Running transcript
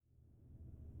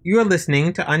You are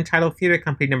listening to Untitled Theatre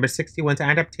Company number 61's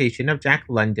adaptation of Jack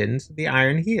London's The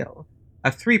Iron Heel,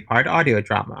 a three-part audio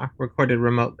drama recorded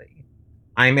remotely.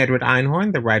 I'm Edward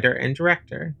Einhorn, the writer and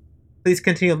director. Please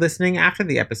continue listening after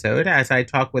the episode as I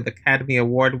talk with Academy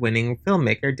Award-winning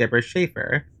filmmaker Deborah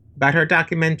Shaffer about her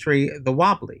documentary The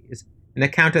Wobblies, an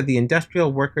account of the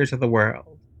industrial workers of the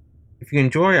world. If you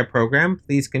enjoy our program,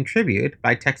 please contribute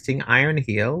by texting Iron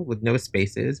Heel with no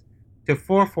spaces to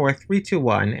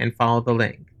 44321 and follow the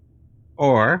link.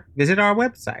 Or visit our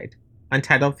website,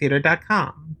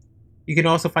 untitledtheater.com. You can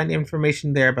also find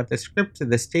information there about the script to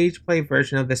the stage play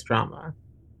version of this drama.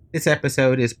 This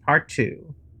episode is Part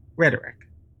 2, Rhetoric.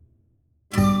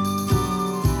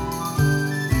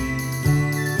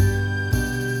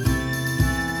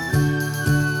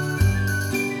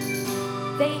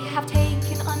 They have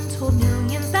taken untold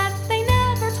millions that they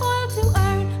never toiled to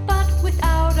earn, but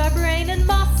without our brain and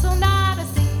muscle, not a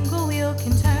single wheel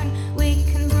can turn. We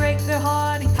can break their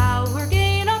haughty power,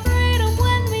 gain our freedom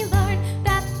when we learn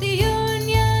that the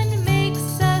union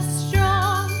makes us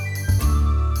strong.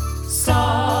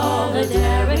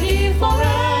 Solidarity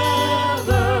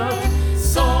forever,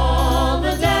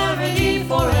 solidarity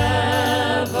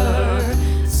forever,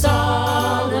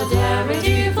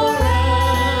 solidarity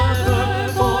forever,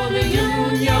 for the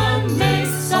union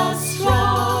makes us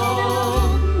strong.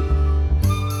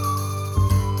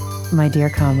 My dear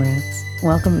comrades,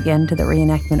 welcome again to the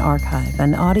Reenactment Archive,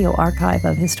 an audio archive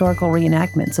of historical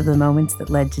reenactments of the moments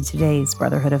that led to today's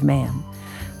Brotherhood of Man.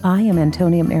 I am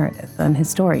Antonia Meredith, an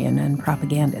historian and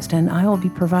propagandist, and I will be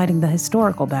providing the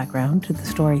historical background to the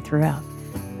story throughout.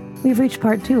 We've reached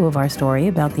part 2 of our story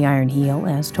about the Iron Heel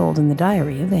as told in the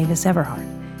diary of Avis Everhard.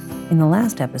 In the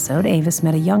last episode, Avis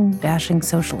met a young, dashing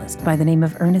socialist by the name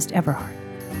of Ernest Everhard,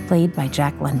 played by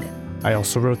Jack London. I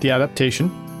also wrote the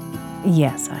adaptation.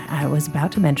 Yes, I was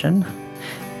about to mention.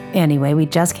 Anyway, we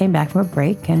just came back from a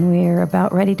break, and we're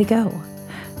about ready to go.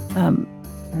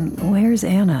 Where's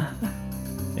Anna?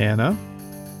 Anna?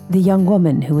 The young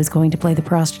woman who was going to play the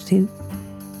prostitute?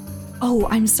 Oh,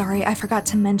 I'm sorry, I forgot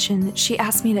to mention. She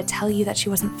asked me to tell you that she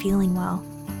wasn't feeling well.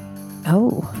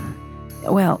 Oh.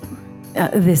 Well,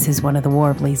 this is one of the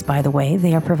Wobblies, by the way.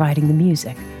 They are providing the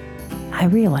music. I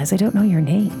realize I don't know your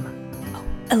name. Oh,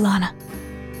 Ilana.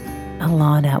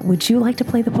 Alana, would you like to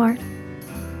play the part?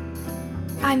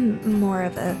 I'm more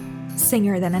of a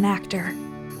singer than an actor.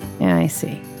 I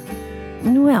see.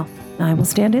 Well, I will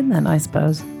stand in then, I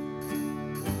suppose.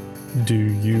 Do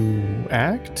you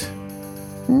act?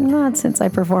 Not since I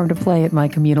performed a play at my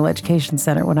communal education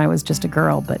center when I was just a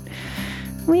girl, but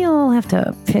we all have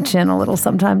to pitch in a little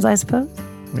sometimes, I suppose.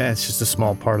 Yeah, it's just a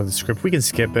small part of the script. We can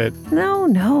skip it.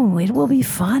 No, it will be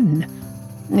fun.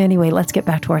 Anyway, let's get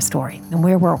back to our story. And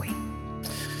where were we?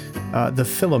 The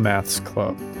Philomaths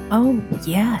Club. Oh,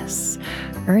 yes.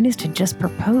 Ernest had just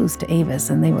proposed to Avis,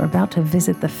 and they were about to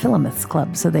visit the Philomaths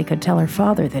Club so they could tell her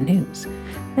father the news.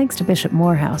 Thanks to Bishop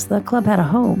Morehouse, the club had a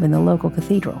home in the local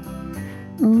cathedral.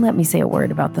 Let me say a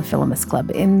word about the Philomaths Club.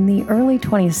 In the early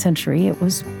 20th century, it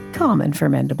was common for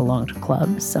men to belong to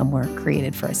clubs. Some were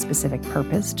created for a specific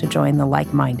purpose, to join the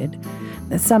like-minded.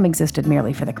 Some existed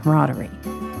merely for the camaraderie.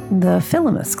 The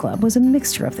Philomaths Club was a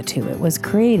mixture of the two. It was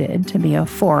created to be a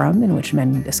forum in which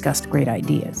men discussed great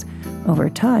ideas. Over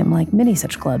time, like many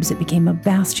such clubs, it became a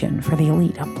bastion for the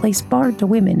elite, a place barred to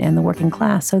women and the working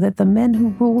class so that the men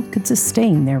who ruled could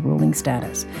sustain their ruling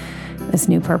status. This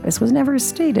new purpose was never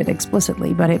stated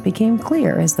explicitly, but it became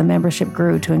clear as the membership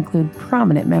grew to include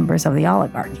prominent members of the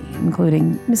oligarchy,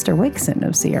 including Mr. Wickson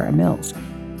of Sierra Mills.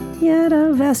 Yet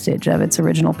a vestige of its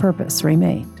original purpose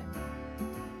remained.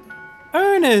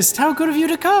 Ernest, how good of you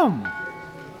to come!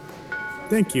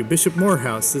 Thank you, Bishop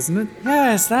Morehouse, isn't it?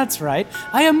 Yes, that's right.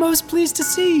 I am most pleased to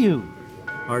see you.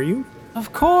 Are you?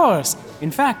 Of course. In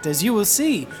fact, as you will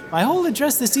see, my whole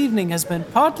address this evening has been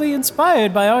partly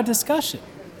inspired by our discussion.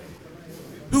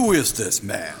 Who is this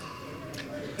man?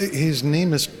 His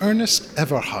name is Ernest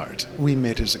Everhard. We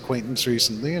made his acquaintance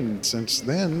recently, and since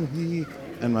then, he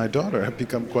and my daughter have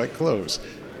become quite close.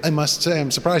 I must say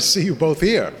I'm surprised to see you both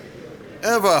here.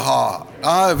 Everhard.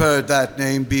 I've heard that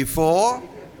name before.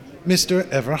 Mr.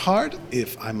 Everhard,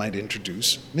 if I might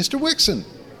introduce Mr. Wickson.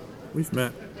 We've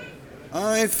met.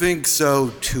 I think so,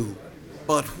 too.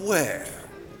 But where?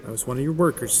 I was one of your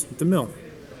workers at the mill.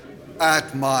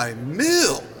 At my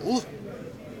mill?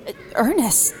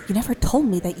 Ernest, you never told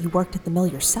me that you worked at the mill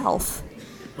yourself.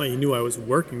 Well, you knew I was a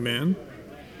working man.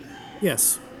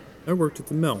 Yes, I worked at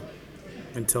the mill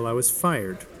until I was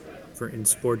fired for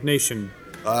insubordination.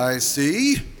 I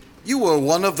see. You were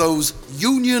one of those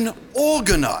union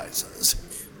organizers.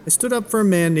 I stood up for a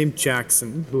man named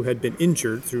Jackson who had been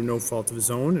injured through no fault of his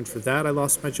own, and for that I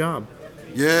lost my job.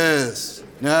 Yes,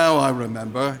 now I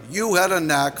remember. You had a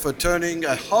knack for turning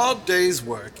a hard day's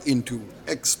work into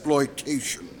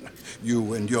exploitation.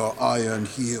 You and your iron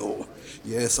heel.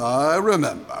 Yes, I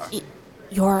remember.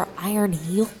 Your iron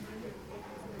heel?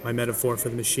 My metaphor for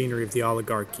the machinery of the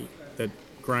oligarchy that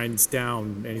grinds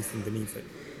down anything beneath it.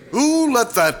 Who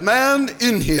let that man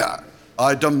in here?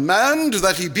 I demand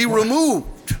that he be removed.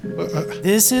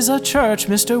 This is a church,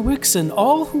 Mr. Wickson.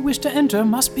 All who wish to enter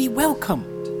must be welcomed.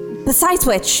 Besides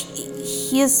which,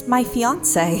 he is my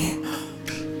fiancé.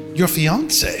 Your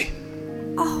fiancé?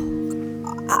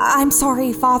 Oh, I'm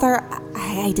sorry, Father.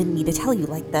 I didn't mean to tell you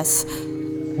like this.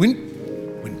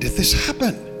 When did this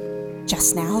happen?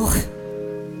 Just now.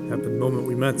 Happened the moment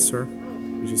we met, sir.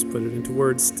 We just put it into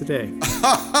words today.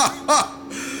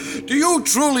 Do you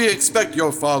truly expect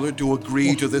your father to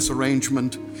agree to this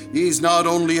arrangement? He's not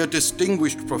only a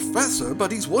distinguished professor,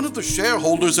 but he's one of the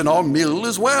shareholders in our mill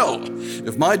as well.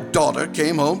 If my daughter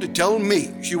came home to tell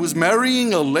me she was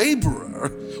marrying a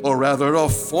laborer, or rather a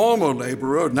former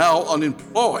laborer now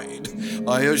unemployed,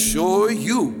 I assure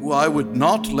you I would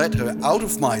not let her out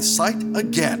of my sight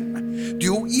again. Do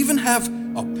you even have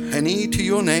a penny to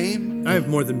your name? I have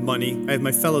more than money. I have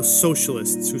my fellow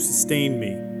socialists who sustain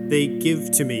me. They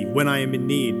give to me when I am in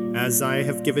need, as I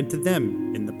have given to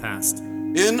them in the past.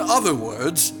 In other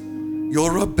words,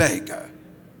 you're a beggar.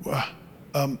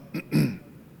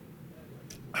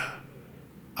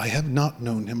 I have not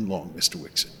known him long, Mr.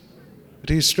 Wickson, but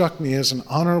he struck me as an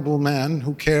honorable man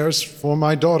who cares for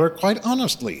my daughter quite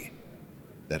honestly.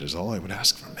 That is all I would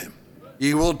ask from him.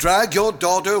 He will drag your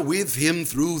daughter with him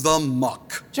through the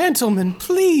muck. Gentlemen,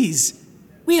 please.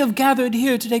 We have gathered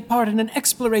here to take part in an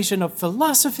exploration of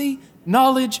philosophy,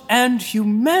 knowledge, and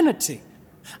humanity.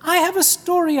 I have a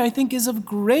story I think is of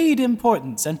great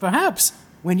importance, and perhaps,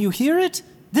 when you hear it,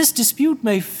 this dispute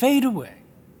may fade away.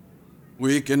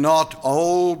 We cannot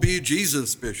all be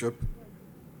Jesus, Bishop.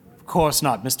 Of course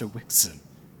not, Mr. Wickson.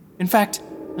 In fact,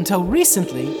 until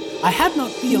recently, I had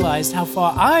not realized how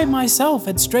far I myself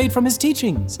had strayed from his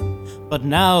teachings. But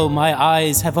now my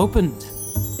eyes have opened.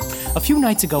 A few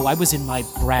nights ago, I was in my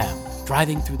brougham,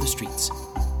 driving through the streets.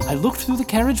 I looked through the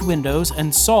carriage windows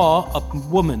and saw a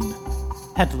woman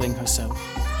peddling herself.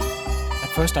 At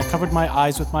first, I covered my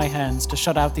eyes with my hands to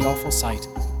shut out the awful sight.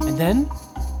 And then,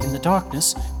 in the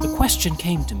darkness, the question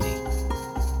came to me.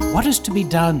 What is to be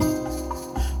done?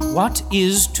 What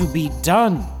is to be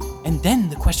done? And then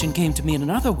the question came to me in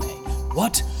another way.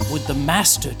 What would the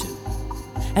master do?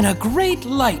 And a great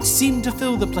light seemed to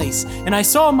fill the place, and I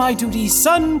saw my duty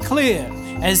sun clear,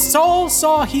 as Saul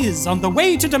saw his on the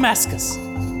way to Damascus.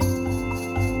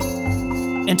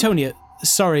 Antonia,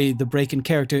 sorry, the break in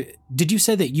character. Did you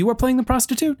say that you were playing the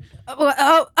prostitute?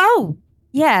 Oh,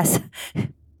 yes.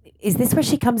 Is this where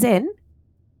she comes in?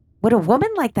 Would a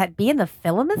woman like that be in the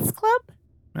Philomaths Club?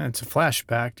 It's a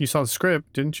flashback. You saw the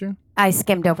script, didn't you? I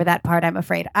skimmed over that part, I'm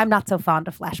afraid. I'm not so fond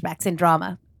of flashbacks in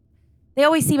drama. They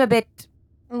always seem a bit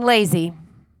lazy.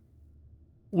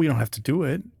 We don't have to do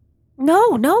it.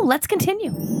 No, let's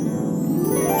continue.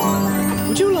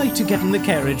 Would you like to get in the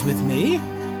carriage with me?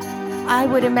 I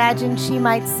would imagine she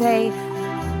might say,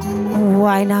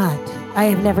 why not? I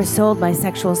have never sold my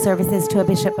sexual services to a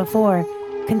bishop before.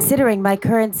 Considering my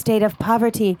current state of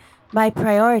poverty, my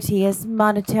priority is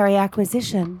monetary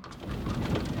acquisition.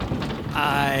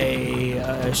 I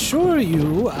assure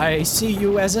you, I see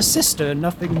you as a sister,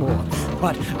 nothing more.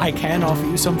 But I can offer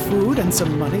you some food and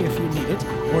some money if you need it,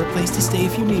 or a place to stay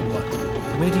if you need one.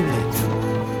 Where do you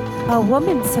live? A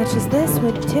woman such as this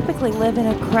would typically live in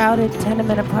a crowded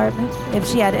tenement apartment, if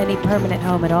she had any permanent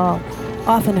home at all.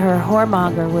 Often her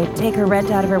whoremonger would take her rent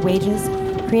out of her wages,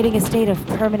 creating a state of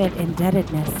permanent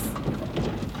indebtedness.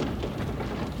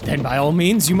 Then by all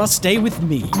means, you must stay with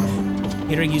me.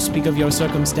 Hearing you speak of your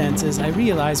circumstances, I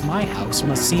realize my house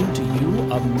must seem to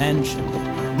you a mansion.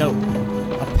 No,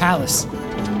 a palace.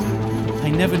 I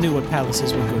never knew what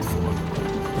palaces were good for.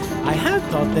 I had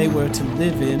thought they were to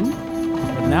live in,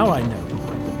 but now I know.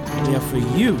 They are for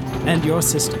you and your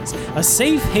sisters, a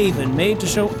safe haven made to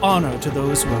show honor to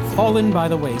those who have fallen by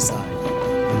the wayside.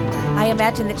 I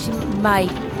imagine that she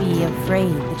might be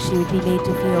afraid that she would be made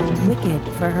to feel wicked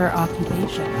for her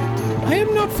occupation. I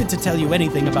am not fit to tell you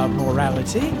anything about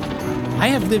morality. I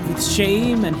have lived with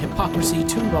shame and hypocrisy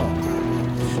too long.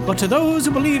 But to those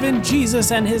who believe in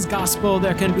Jesus and his gospel,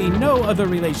 there can be no other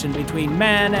relation between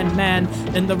man and man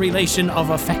than the relation of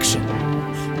affection.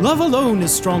 Love alone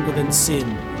is stronger than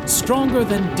sin, stronger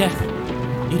than death.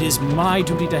 It is my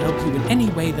duty to help you in any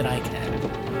way that I can.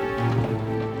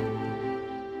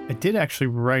 I did actually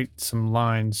write some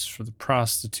lines for the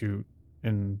prostitute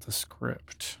in the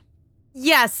script.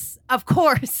 Yes, of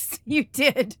course you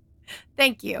did.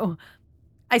 Thank you.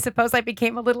 I suppose I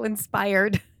became a little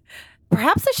inspired.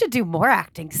 Perhaps I should do more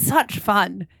acting. Such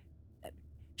fun.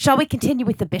 Shall we continue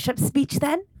with the bishop's speech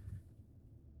then?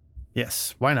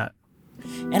 Yes, why not?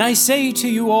 And I say to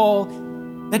you all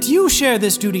that you share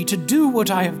this duty to do what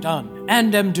I have done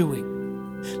and am doing.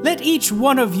 Let each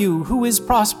one of you who is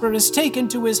prosperous take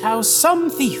into his house some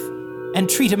thief and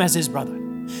treat him as his brother,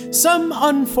 some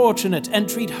unfortunate and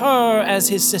treat her as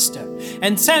his sister,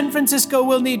 and San Francisco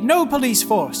will need no police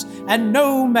force and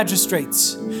no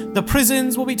magistrates. The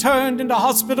prisons will be turned into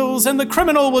hospitals and the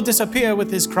criminal will disappear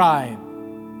with his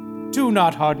crime. Do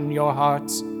not harden your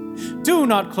hearts. Do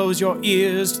not close your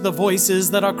ears to the voices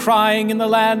that are crying in the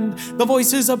land, the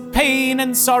voices of pain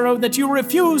and sorrow that you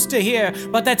refuse to hear,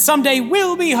 but that someday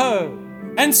will be heard.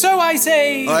 And so I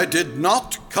say... I did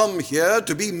not come here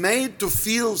to be made to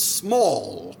feel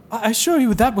small. I assure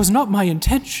you that was not my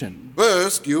intention.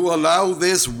 First, you allow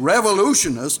this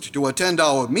revolutionist to attend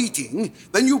our meeting,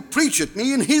 then you preach at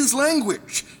me in his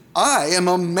language. I am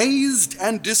amazed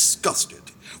and disgusted.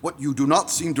 What you do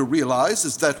not seem to realize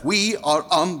is that we are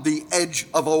on the edge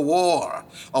of a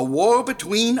war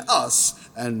between us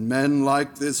and men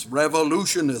like this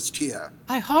revolutionist here.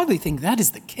 I hardly think that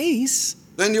is the case.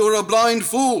 Then you're a blind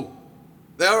fool.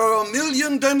 There are 1.5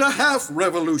 million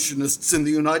revolutionists in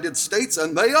the United States,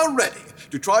 and they are ready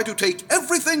to try to take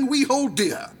everything we hold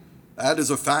dear. That is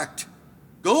a fact.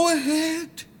 Go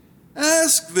ahead.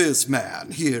 Ask this man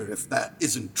here if that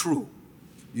isn't true.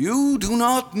 You do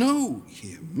not know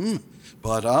him,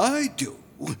 but I do.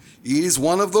 He's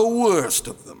one of the worst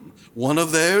of them, one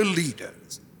of their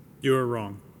leaders. You are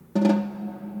wrong.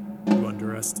 You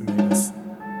underestimate us.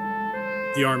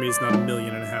 The army is not 1.5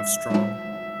 million strong.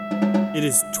 It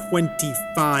is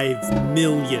 25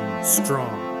 million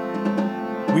strong.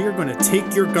 We are going to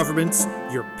take your governments,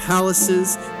 your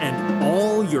palaces, and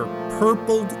all your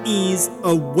purpled ease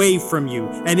away from you.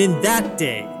 And in that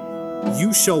day,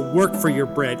 you shall work for your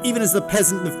bread, even as the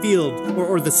peasant in the field,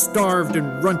 or the starved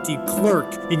and runty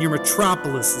clerk in your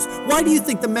metropolises. Why do you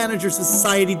think the Managers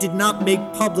Society did not make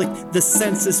public the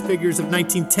census figures of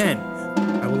 1910?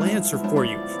 I will answer for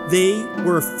you. They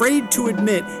were afraid to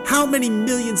admit how many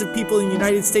millions of people in the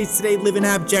United States today live in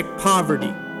abject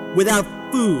poverty, without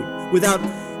food, without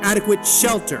adequate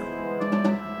shelter.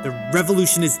 The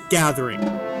revolution is gathering.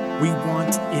 We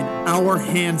want in our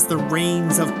hands the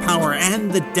reins of power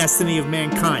and the destiny of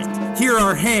mankind. Here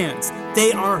are hands.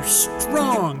 They are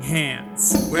strong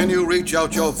hands. When you reach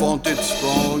out your vaunted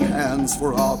strong hands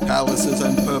for our palaces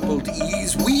and purpled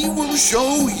ease, we will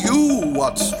show you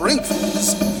what strength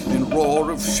is. In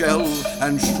roar of shell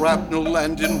and shrapnel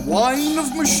and in whine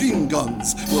of machine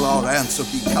guns will our answer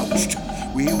be couched.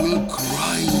 We will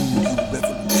grind you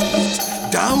revolutionists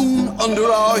down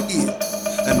under our heel,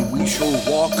 and we shall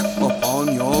walk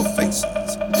upon your faces.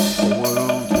 The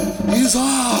world is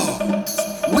ours.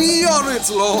 We are its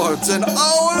lords, and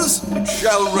ours it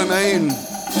shall remain.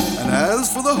 And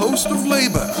as for the host of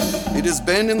labor, it has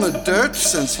been in the dirt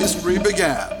since history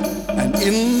began, and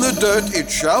in the dirt it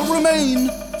shall remain,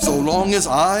 so long as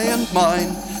I and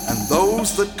mine and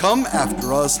those that come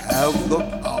after us have the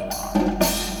power.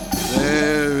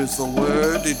 There is the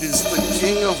word, it is the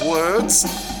king of words.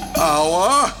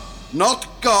 Power. Not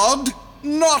God,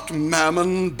 not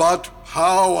mammon, but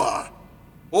power.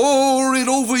 Pour it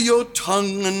over your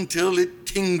tongue until it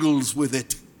tingles with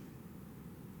it.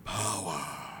 Power.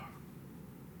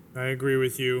 I agree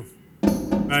with you.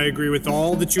 I agree with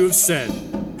all that you have said.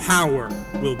 Power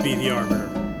will be the arbiter,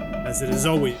 as it has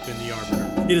always been the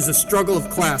arbiter. It is a struggle of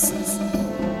classes.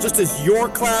 Just as your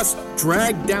class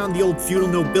dragged down the old feudal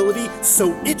nobility,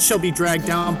 so it shall be dragged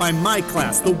down by my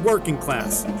class, the working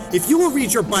class. If you will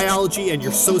read your biology and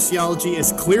your sociology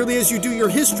as clearly as you do your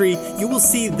history, you will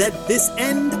see that this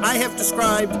end I have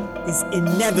described is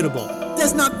inevitable. It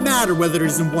does not matter whether it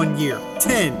is in 1 year,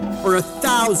 10, or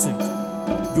 1,000.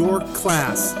 Your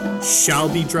class shall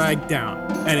be dragged down,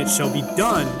 and it shall be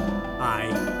done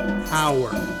by power.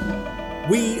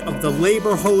 We of the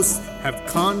labor hosts have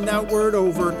conned that word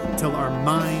over till our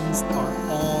minds are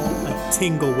all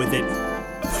a-tingle with it.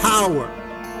 Power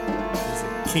is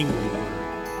a kingly word.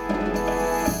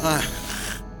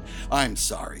 I'm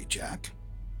sorry, Jack.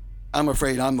 I'm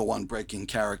afraid I'm the one breaking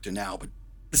character now, but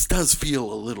this does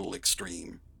feel a little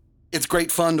extreme. It's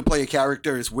great fun to play a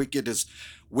character as wicked as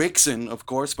Wickson, of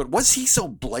course, but was he so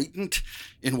blatant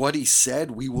in what he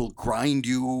said? We will grind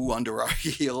you under our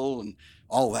heel and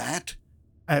all that?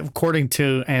 According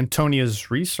to Antonia's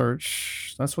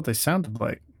research, that's what they sounded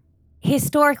like.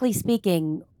 Historically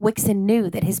speaking, Wickson knew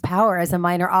that his power as a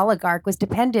minor oligarch was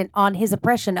dependent on his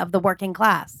oppression of the working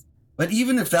class. But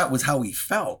even if that was how he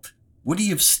felt, would he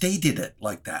have stated it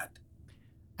like that?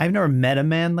 I've never met a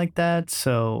man like that,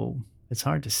 so it's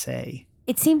hard to say.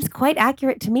 It seems quite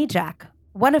accurate to me, Jack.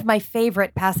 One of my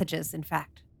favorite passages, in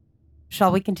fact.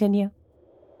 Shall we continue?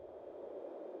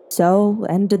 So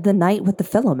ended the night with the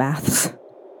philomaths.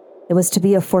 It was to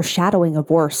be a foreshadowing of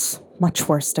worse, much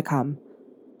worse to come.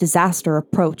 Disaster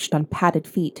approached on padded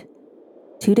feet.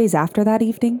 2 days after that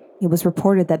evening, it was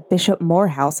reported that Bishop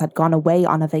Morehouse had gone away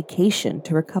on a vacation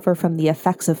to recover from the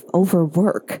effects of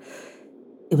overwork.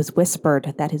 It was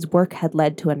whispered that his work had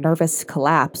led to a nervous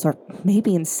collapse or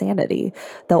maybe insanity,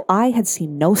 though I had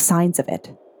seen no signs of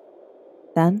it.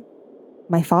 Then,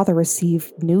 my father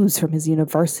received news from his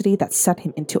university that set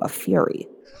him into a fury.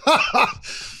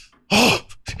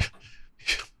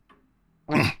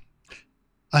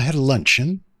 I had a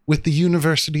luncheon with the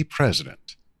university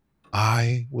president.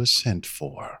 I was sent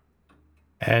for.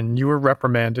 And you were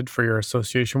reprimanded for your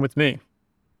association with me.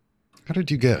 How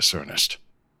did you guess, Ernest?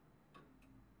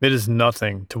 It is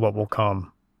nothing to what will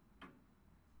come.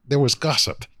 There was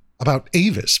gossip about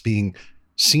Avis being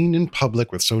seen in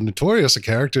public with so notorious a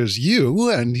character as you,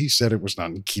 and he said it was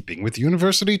not in keeping with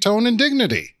university tone and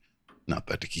dignity. Not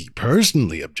that he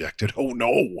personally objected, oh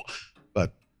no,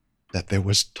 but that there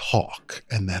was talk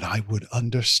and that I would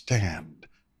understand.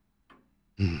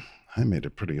 I made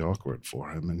it pretty awkward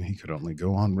for him, and he could only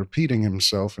go on repeating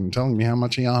himself and telling me how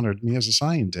much he honored me as a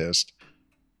scientist.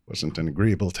 Wasn't an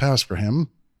agreeable task for him.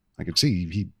 I could see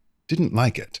he didn't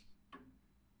like it.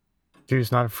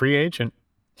 Dude's not a free agent.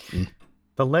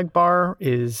 The leg bar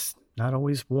is not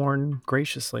always worn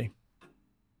graciously.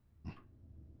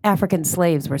 African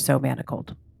slaves were so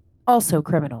manacled. Also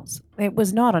criminals. It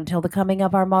was not until the coming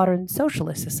of our modern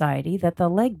socialist society that the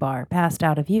leg bar passed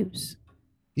out of use.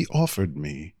 He offered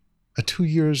me a 2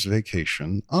 years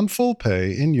vacation on full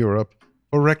pay in Europe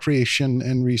for recreation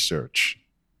and research.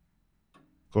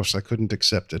 Of course, I couldn't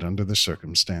accept it under the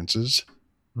circumstances.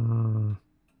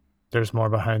 There's more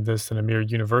behind this than a mere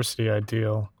university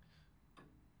ideal.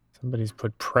 Somebody's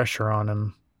put pressure on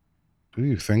him. Do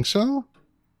you think so?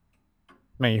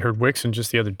 Man, you heard Wickson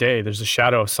just the other day. There's a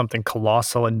shadow of something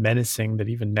colossal and menacing that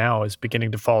even now is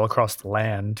beginning to fall across the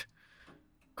land.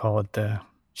 Call it the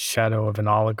shadow of an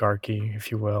oligarchy,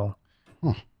 if you will.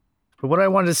 But what I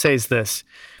wanted to say is this.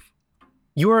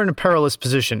 You are in a perilous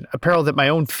position, a peril that my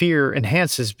own fear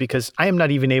enhances because I am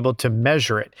not even able to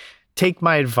measure it. Take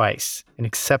my advice and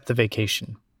accept the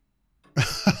vacation.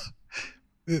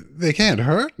 They can't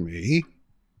hurt me.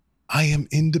 I am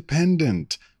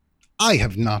independent. I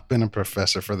have not been a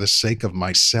professor for the sake of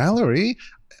my salary.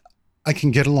 I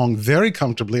can get along very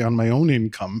comfortably on my own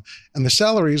income, and the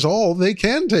salary is all they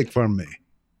can take from me.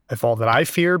 If all that I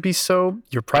fear be so,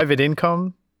 your private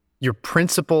income, your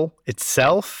principal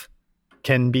itself,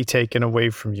 can be taken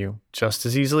away from you just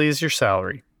as easily as your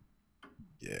salary.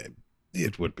 Yeah,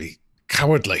 it would be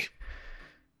cowardly.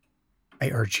 I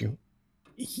urge you.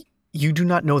 You do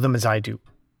not know them as I do.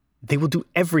 They will do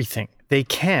everything they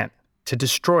can to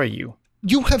destroy you.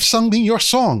 You have sung me your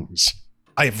songs.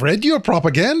 I've read your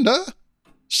propaganda.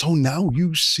 So now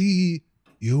you see,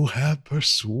 you have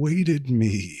persuaded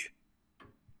me.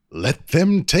 Let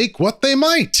them take what they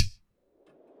might.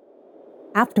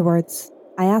 Afterwards,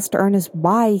 I asked Ernest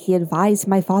why he advised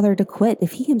my father to quit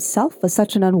if he himself was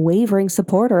such an unwavering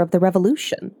supporter of the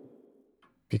revolution.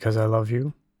 Because I love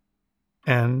you.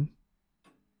 And,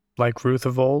 like Ruth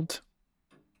of old,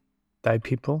 thy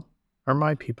people are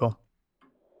my people.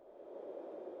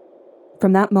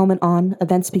 From that moment on,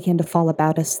 events began to fall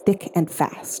about us thick and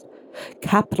fast.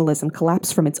 Capitalism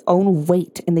collapsed from its own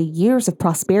weight, and the years of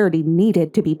prosperity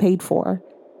needed to be paid for.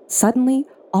 Suddenly,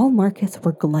 all markets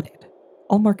were glutted.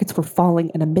 All markets were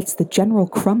falling, and amidst the general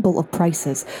crumble of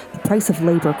prices, the price of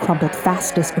labor crumbled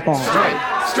fastest of all.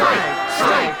 Strike!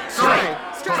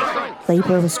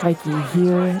 Labor was striking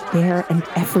here, there, and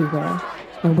everywhere.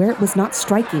 And where it was not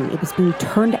striking, it was being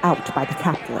turned out by the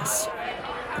capitalists.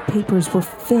 The papers were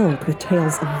filled with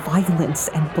tales of violence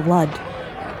and blood.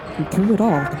 And through it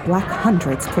all, the Black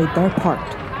Hundreds played their part.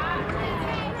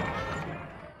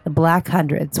 The Black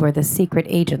Hundreds were the secret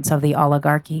agents of the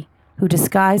oligarchy, who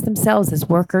disguised themselves as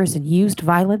workers and used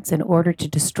violence in order to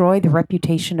destroy the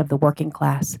reputation of the working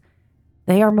class.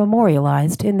 They are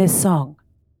memorialized in this song.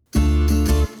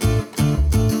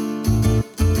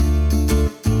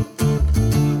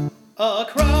 A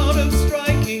crowd of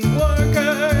striking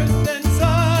workers, then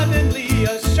suddenly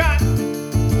a shot.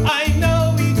 I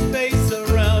know each face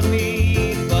around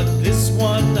me, but this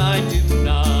one I do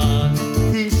not.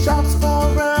 He shouts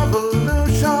for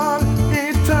revolution,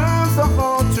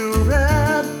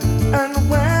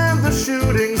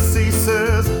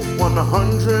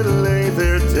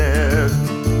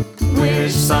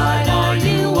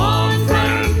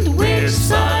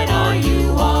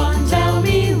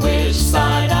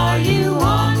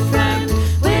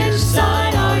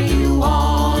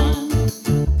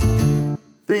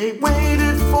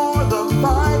 waited for the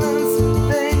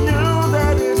violence, they knew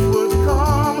that it would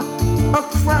come. A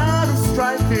crowd of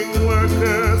striking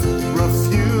workers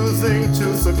refusing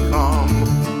to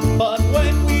succumb. But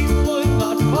when we would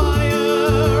not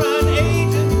fire, an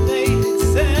agent they did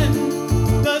send,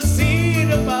 the seed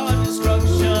of our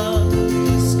destruction,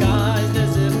 disguised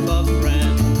as if a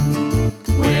friend.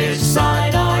 Which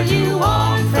side are you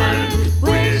on, friend?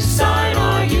 Which side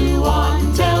are you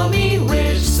on? Tell me,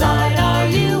 which side are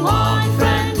you on,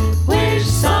 friend? Which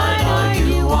side are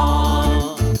you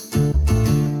on?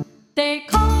 They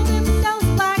call themselves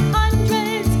Black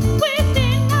Hundreds,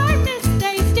 within our midst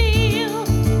they steal.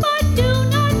 But do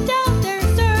not doubt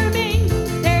they're serving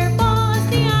their boss,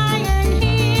 the Iron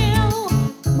Heel.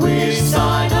 Which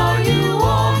side are you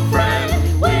on,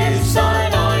 friend? Which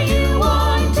side are you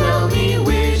on? Tell me,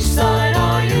 which side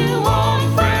are you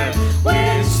on, friend?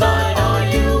 Which side are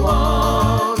you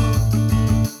on?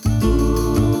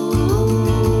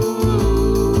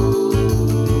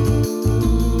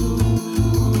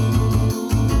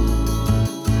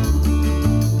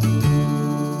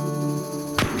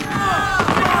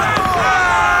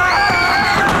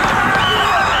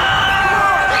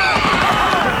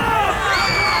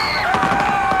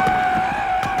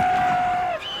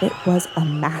 It was a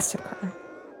massacre.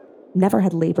 Never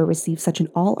had labor received such an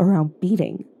all-around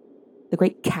beating. The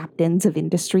great captains of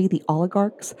industry, the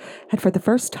oligarchs, had for the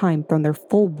first time thrown their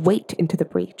full weight into the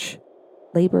breach.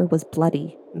 Labor was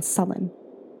bloody and sullen,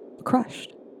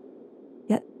 crushed.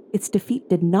 Yet its defeat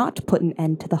did not put an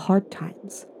end to the hard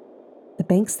times. The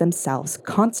banks themselves,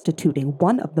 constituting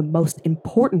one of the most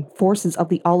important forces of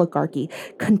the oligarchy,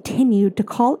 continued to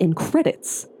call in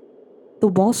credits. The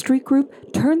Wall Street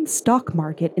Group turned the stock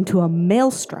market into a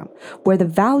maelstrom where the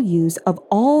values of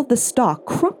all the stock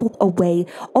crumpled away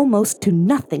almost to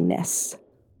nothingness.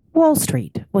 Wall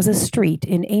Street was a street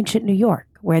in ancient New York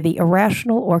where the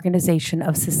irrational organization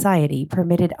of society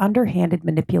permitted underhanded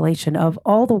manipulation of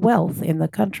all the wealth in the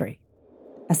country.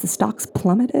 As the stocks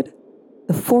plummeted,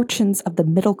 the fortunes of the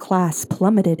middle class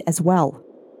plummeted as well.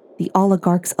 The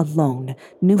oligarchs alone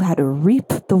knew how to reap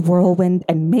the whirlwind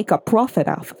and make a profit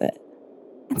off of it.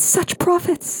 And such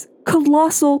profits,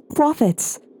 colossal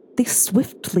profits. They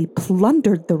swiftly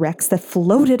plundered the wrecks that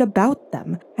floated about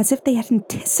them, as if they had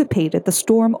anticipated the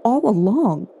storm all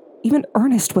along. Even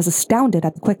Ernest was astounded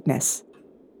at the quickness.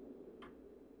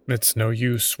 It's no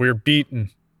use. We're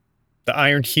beaten. The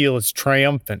Iron Heel is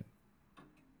triumphant.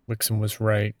 Wickson was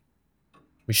right.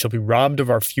 We shall be robbed of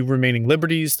our few remaining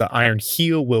liberties. The Iron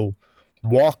Heel will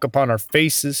walk upon our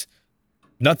faces.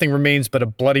 Nothing remains but a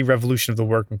bloody revolution of the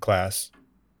working class.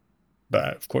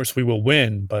 But of course we will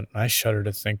win, but I shudder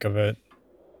to think of it.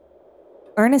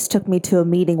 Ernest took me to a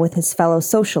meeting with his fellow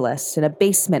socialists in a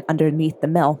basement underneath the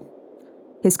mill.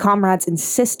 His comrades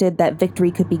insisted that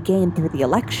victory could be gained through the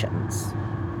elections.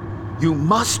 You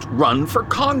must run for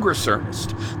Congress,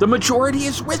 Ernest. The majority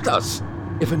is with us.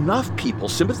 If enough people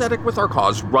sympathetic with our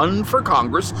cause run for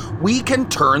Congress, we can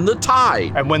turn the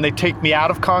tide. And when they take me out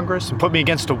of Congress and put me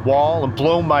against a wall and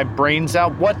blow my brains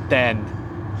out, what then?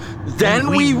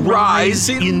 Then we rise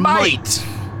in might.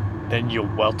 Then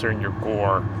you'll welter in your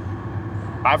gore.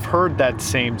 I've heard that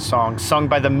same song sung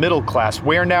by the middle class.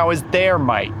 Where now is their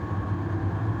might?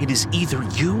 It is either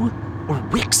you or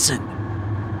Wickson.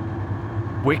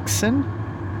 Wickson?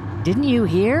 Didn't you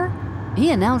hear? He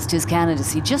announced his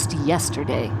candidacy just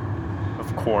yesterday.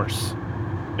 Of course.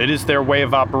 It is their way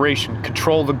of operation.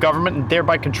 Control the government and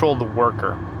thereby control the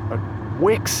worker. But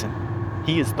Wickson,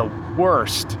 he is the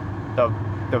worst.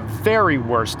 The very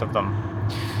worst of them.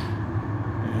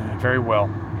 Very well.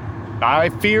 I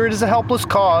fear it is a helpless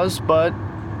cause, but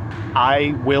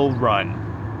I will run.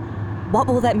 What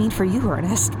will that mean for you,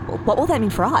 Ernest? What will that mean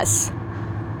for us?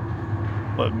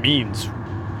 Well, it means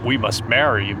we must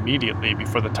marry immediately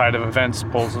before the tide of events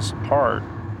pulls us apart.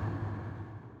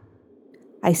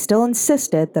 I still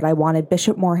insisted that I wanted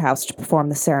Bishop Morehouse to perform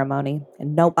the ceremony,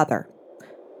 and no other.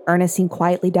 Ernest seemed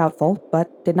quietly doubtful,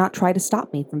 but did not try to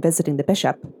stop me from visiting the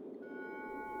bishop.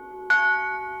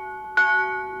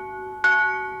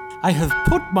 I have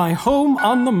put my home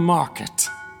on the market.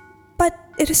 But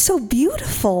it is so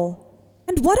beautiful.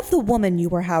 And what of the woman you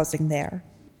were housing there?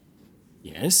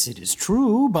 Yes, it is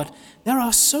true, but there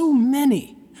are so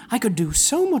many. I could do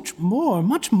so much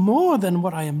more than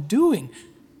what I am doing.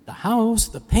 The house,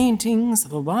 the paintings,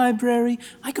 the library,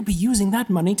 I could be using that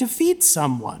money to feed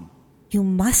someone. You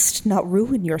must not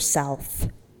ruin yourself.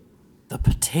 The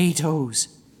potatoes,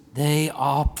 they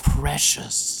are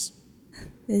precious.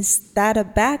 Is that a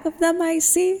bag of them I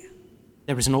see?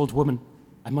 There is an old woman.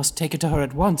 I must take it to her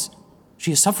at once.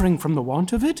 She is suffering from the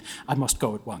want of it. I must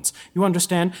go at once. You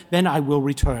understand? Then I will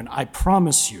return. I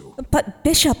promise you. But,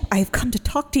 Bishop, I have come to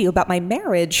talk to you about my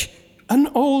marriage. An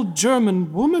old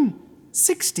German woman,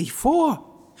 64.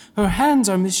 Her hands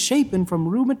are misshapen from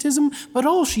rheumatism, but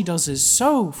all she does is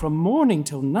sew from morning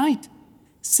till night.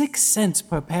 6 cents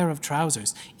per pair of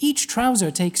trousers. Each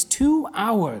trouser takes 2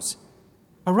 hours.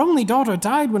 Her only daughter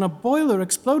died when a boiler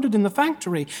exploded in the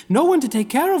factory. No one to take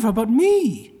care of her but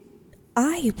me.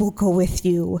 I will go with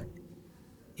you.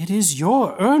 It is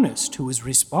your Ernest who is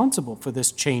responsible for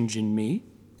this change in me.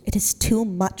 It is too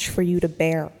much for you to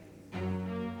bear.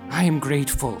 I am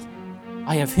grateful.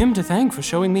 I have him to thank for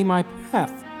showing me my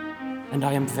path. And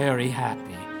I am very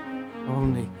happy.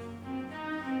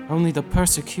 Only the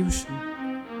persecution.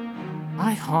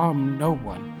 I harm no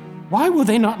one. Why will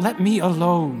they not let me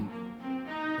alone?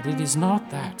 But it is not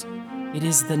that. It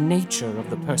is the nature of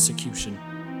the persecution.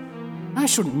 I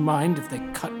shouldn't mind if they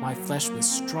cut my flesh with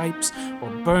stripes, or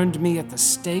burned me at the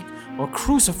stake, or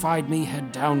crucified me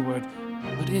head downward,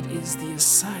 but it is the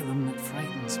asylum that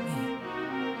frightens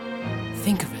me.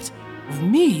 Think of it, of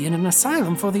me in an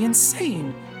asylum for the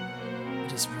insane.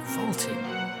 It is revolting.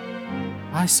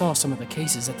 I saw some of the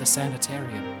cases at the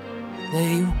sanitarium.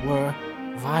 They were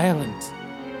violent.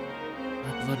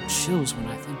 My blood chills when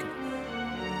I think of it.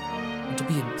 And to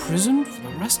be imprisoned for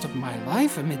the rest of my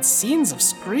life amid scenes of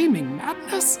screaming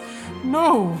madness?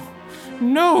 No,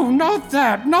 not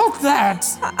that, not that!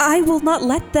 I will not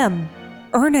let them.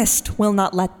 Ernest will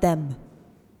not let them.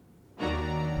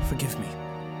 Forgive me.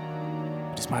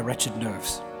 It is my wretched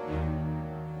nerves.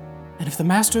 And if the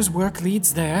master's work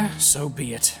leads there, so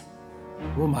be it.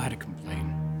 Who am I to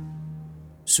complain?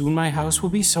 Soon my house will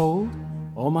be sold,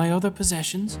 all my other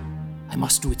possessions. I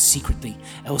must do it secretly,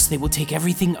 else they will take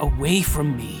everything away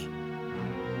from me.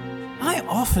 I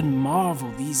often marvel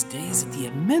these days at the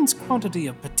immense quantity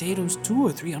of potatoes $200,000 or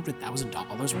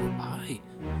 $300,000 will buy,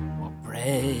 or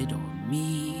bread, or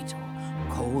meat,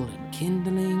 or coal and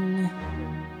kindling.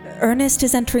 Ernest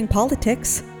is entering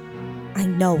politics. I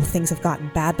know things have gotten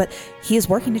bad, but he is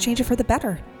working to change it for the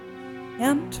better.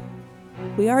 And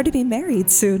we are to be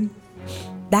married soon.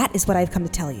 That is what I've come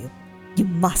to tell you. You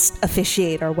must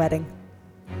officiate our wedding.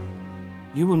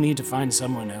 You will need to find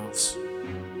someone else.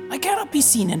 I cannot be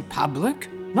seen in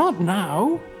public. Not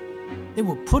now. They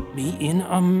will put me in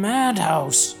a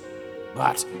madhouse.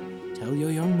 But tell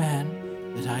your young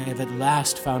man that I have at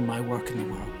last found my work in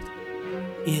the world.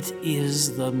 It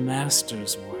is the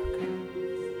master's work.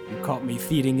 You caught me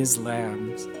feeding his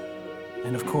lambs.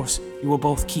 And of course, you will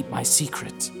both keep my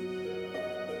secret.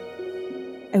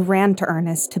 I ran to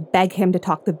Ernest to beg him to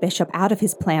talk the bishop out of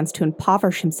his plans to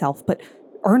impoverish himself, but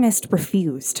Ernest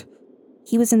refused.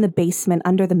 He was in the basement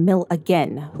under the mill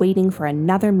again, waiting for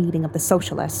another meeting of the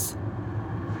socialists.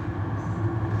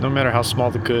 No matter how small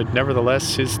the good,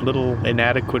 nevertheless, his little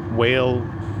inadequate wail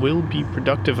will be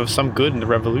productive of some good in the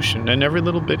revolution, and every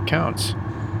little bit counts.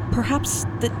 Perhaps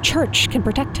the church can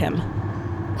protect him.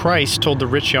 Christ told the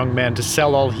rich young man to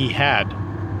sell all he had.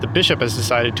 The bishop has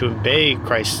decided to obey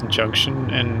Christ's injunction,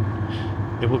 and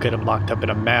it will get him locked up in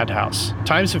a madhouse.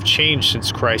 Times have changed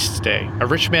since Christ's day. A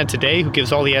rich man today who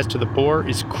gives all he has to the poor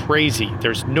is crazy.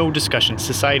 There's no discussion.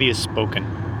 Society has spoken.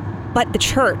 But the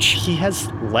church... He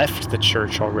has left the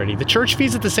church already. The church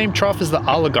feeds at the same trough as the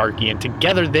oligarchy, and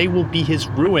together they will be his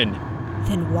ruin.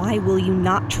 Then why will you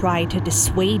not try to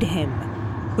dissuade him?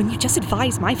 When you just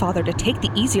advised my father to take the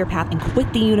easier path and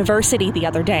quit the university the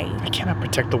other day. I cannot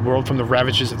protect the world from the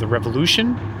ravages of the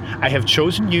revolution. I have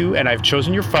chosen you, and I have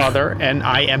chosen your father, and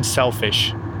I am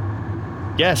selfish.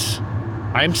 Yes,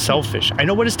 I am selfish. I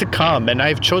know what is to come, and I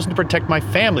have chosen to protect my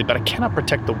family, but I cannot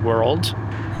protect the world.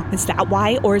 Is that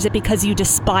why, or is it because you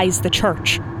despise the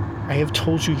church? I have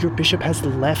told you your bishop has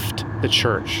left the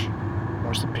church.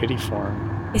 More's the pity for him.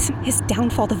 Isn't his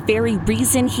downfall the very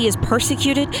reason he is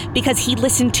persecuted? Because he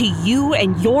listened to you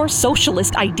and your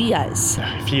socialist ideas.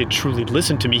 If he had truly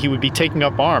listened to me, he would be taking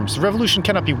up arms. The revolution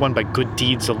cannot be won by good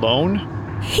deeds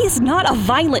alone. He's not a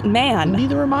violent man.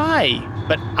 Neither am I.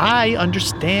 But I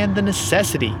understand the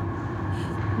necessity.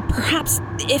 Perhaps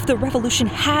if the revolution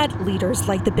had leaders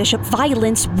like the bishop,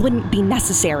 violence wouldn't be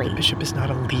necessary. The bishop is not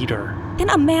a leader. Then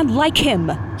a man like him.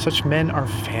 Such men are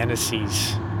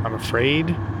fantasies, I'm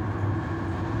afraid.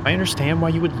 I understand why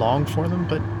you would long for them,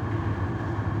 but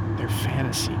they're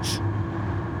fantasies.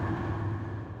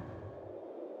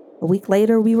 A week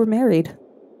later, we were married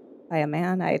by a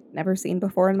man I'd never seen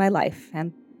before in my life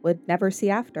and would never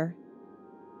see after.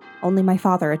 Only my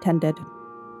father attended.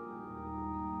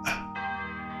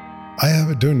 I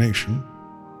have a donation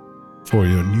for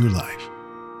your new life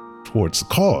towards the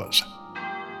cause.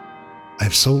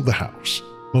 I've sold the house.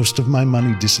 Most of my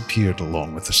money disappeared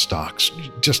along with the stocks,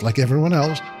 just like everyone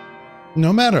else.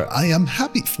 No matter, I am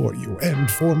happy for you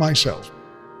and for myself.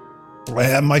 I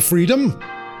have my freedom.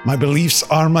 My beliefs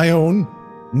are my own.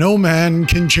 No man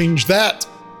can change that.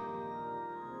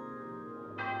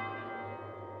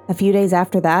 A few days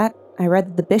after that, I read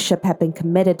that the bishop had been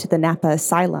committed to the Napa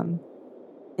Asylum.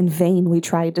 In vain we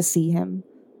tried to see him.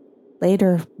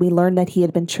 Later, we learned that he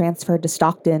had been transferred to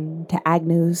Stockton, to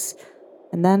Agnews,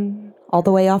 and then all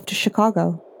the way off to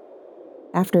Chicago.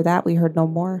 After that, we heard no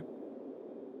more.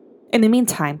 In the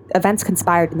meantime, events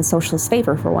conspired in the socialist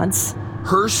favor for once.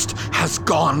 Hearst has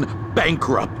gone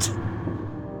bankrupt.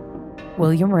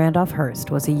 William Randolph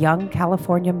Hearst was a young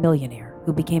California millionaire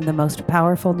who became the most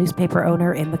powerful newspaper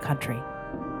owner in the country.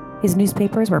 His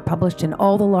newspapers were published in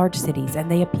all the large cities,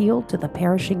 and they appealed to the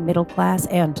perishing middle class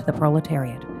and to the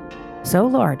proletariat. So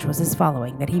large was his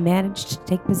following that he managed to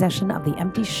take possession of the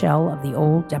empty shell of the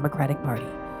old Democratic Party.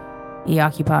 He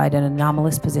occupied an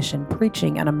anomalous position,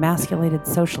 preaching an emasculated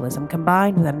socialism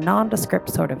combined with a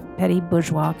nondescript sort of petty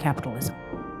bourgeois capitalism.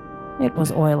 It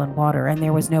was oil and water, and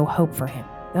there was no hope for him,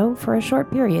 though for a short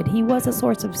period he was a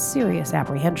source of serious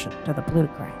apprehension to the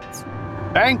plutocrats.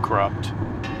 Bankrupt?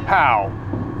 How?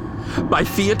 By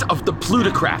fiat of the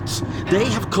plutocrats. They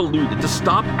have colluded to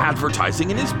stop advertising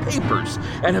in his papers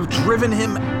and have driven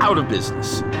him out of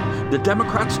business. The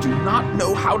Democrats do not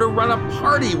know how to run a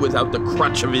party without the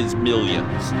crutch of his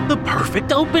millions. The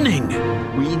perfect opening.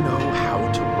 We know how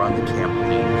to run a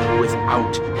campaign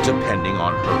without depending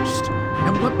on Hearst.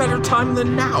 And what better time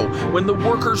than now, when the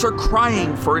workers are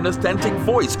crying for an authentic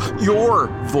voice? Your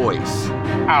voice.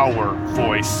 Our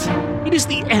voice. It is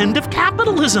the end of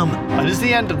capitalism. It is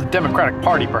the end of the Democratic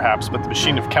Party, perhaps, but the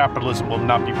machine of capitalism will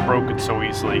not be broken so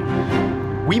easily.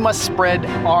 We must spread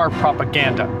our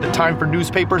propaganda. The time for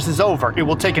newspapers is over. It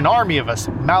will take an army of us,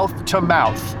 mouth to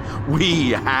mouth. We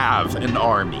have an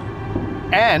army.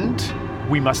 And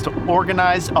we must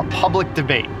organize a public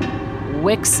debate.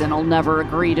 Wickson will never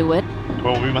agree to it.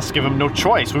 Well, we must give him no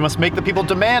choice. We must make the people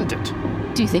demand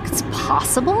it. Do you think it's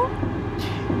possible?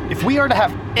 If we are to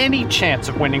have any chance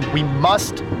of winning, we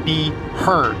must be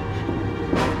heard.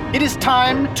 It is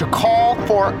time to call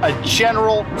for a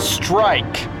general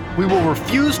strike. We will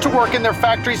refuse to work in their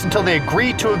factories until they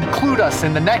agree to include us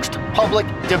in the next public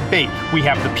debate. We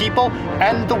have the people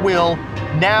and the will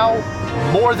now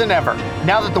more than ever,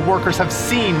 now that the workers have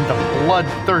seen the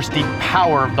bloodthirsty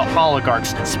power of the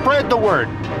oligarchs. Spread the word.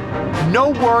 No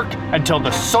work until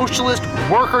the Socialist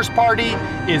Workers' Party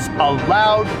is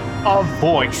allowed a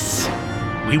voice.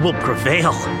 We will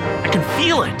prevail. I can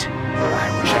feel it.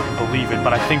 I wish I could believe it,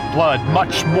 but I think blood,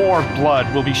 much more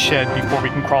blood, will be shed before we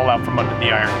can crawl out from under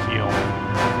the iron heel.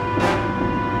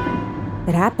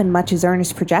 It happened much as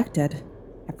Ernest projected.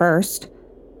 At first,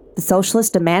 the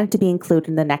socialists demanded to be included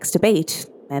in the next debate,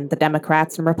 and the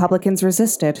Democrats and Republicans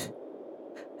resisted.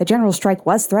 A general strike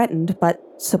was threatened, but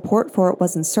support for it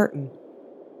was uncertain.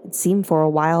 It seemed for a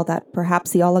while that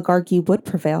perhaps the oligarchy would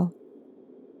prevail.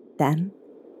 Then,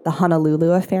 the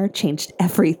Honolulu affair changed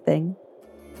everything.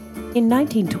 In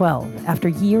 1912, after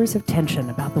years of tension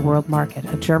about the world market,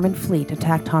 a German fleet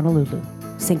attacked Honolulu,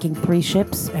 sinking 3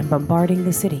 ships and bombarding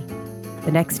the city.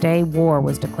 The next day, war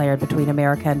was declared between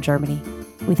America and Germany.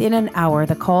 Within an hour,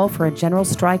 the call for a general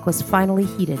strike was finally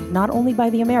heeded, not only by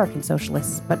the American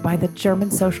socialists, but by the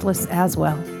German socialists as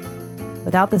well.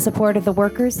 Without the support of the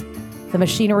workers, the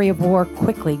machinery of war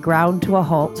quickly ground to a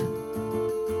halt.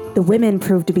 The women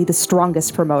proved to be the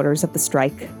strongest promoters of the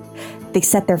strike. They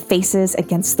set their faces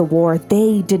against the war.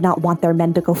 They did not want their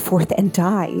men to go forth and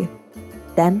die.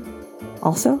 Then,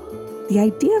 also, the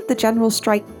idea of the general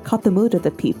strike caught the mood of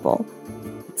the people.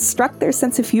 It struck their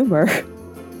sense of humor.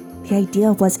 The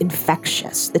idea was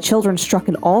infectious. The children struck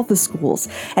in all the schools,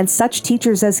 and such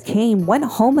teachers as came went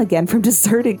home again from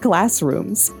deserted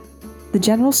classrooms. The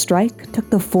general strike took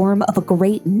the form of a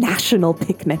great national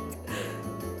picnic.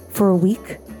 For a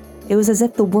week, it was as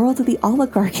if the world of the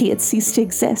oligarchy had ceased to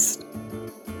exist.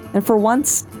 And for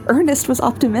once, Ernest was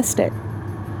optimistic.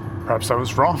 Perhaps I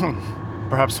was wrong.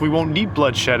 Perhaps we won't need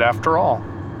bloodshed after all.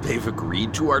 They've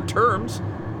agreed to our terms.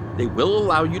 They will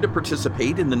allow you to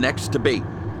participate in the next debate.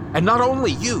 And not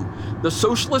only you, the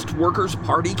Socialist Workers'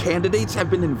 Party candidates have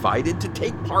been invited to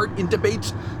take part in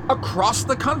debates across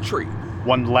the country.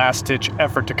 One last-ditch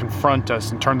effort to confront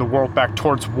us and turn the world back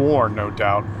towards war, no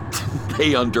doubt.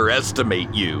 They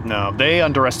underestimate you. No, they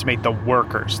underestimate the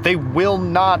workers. They will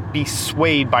not be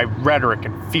swayed by rhetoric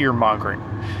and fear-mongering.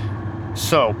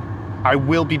 So, I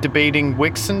will be debating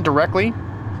Wickson directly?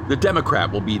 The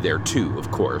Democrat will be there too,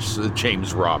 of course,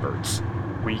 James Roberts.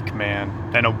 Weak man,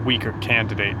 and a weaker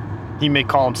candidate. He may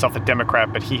call himself a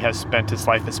Democrat, but he has spent his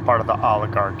life as part of the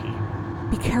oligarchy.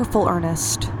 Be careful,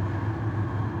 Ernest.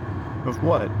 Of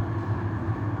what?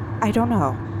 I don't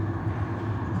know.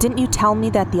 Didn't you tell me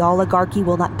that the oligarchy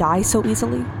will not die so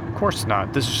easily? Of course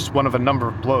not. This is just one of a number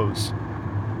of blows.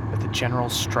 But the general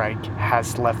strike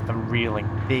has left them reeling.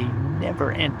 They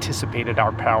never anticipated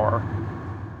our power.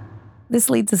 This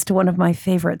leads us to one of my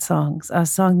favorite songs, a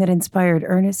song that inspired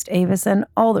Ernest, Avis, and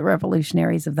all the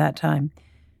revolutionaries of that time.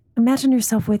 Imagine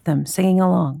yourself with them, singing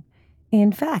along.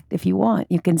 In fact, if you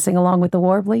want, you can sing along with the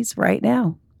Wobblies right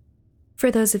now. For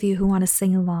those of you who want to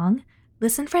sing along,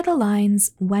 listen for the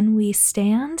lines, "When we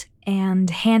stand" and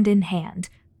 "hand in hand."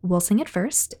 We'll sing it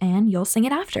first, and you'll sing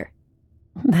it after.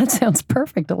 That sounds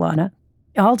perfect, Alana.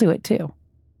 I'll do it too.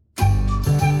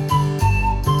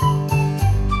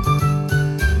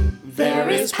 There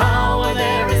is power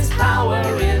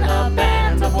in a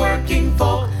band of working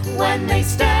folk when they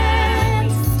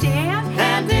stand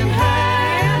hand in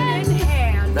hand.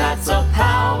 That's a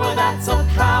power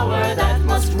that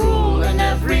must rule in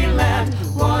every land.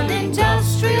 One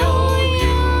industrial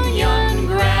union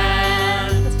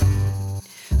grand.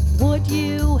 Would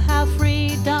you have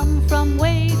freedom from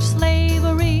wage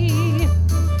slavery?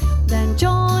 Then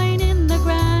join in the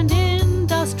grand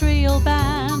industrial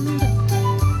band.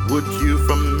 Would you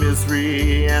from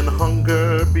misery and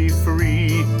hunger be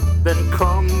free? Then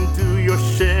come do your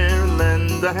share,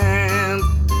 lend a hand.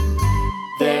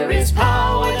 There is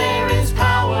power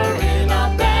in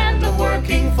a band of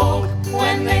working folk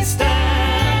when they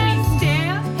stand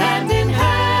hand in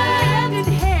hand.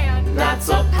 That's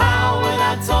a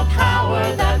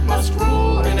power that must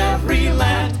rule in every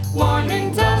land. One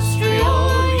industrial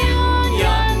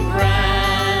union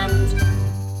grand.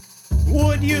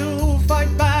 Would you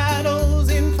fight battles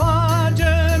in far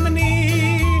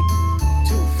Germany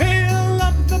to fill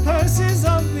up the purses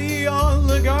of the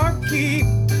oligarchy?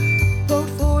 Vote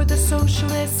for the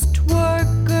Socialist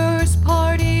Workers'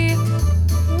 Party.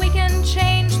 We can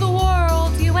change the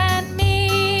world, you and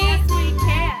me. Yes, we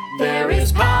can. There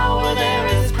is power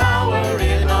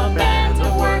in a band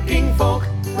of working folk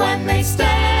when they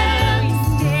stand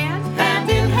hand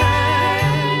in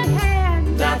hand.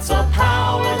 That's a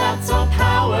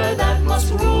power that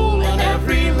must rule in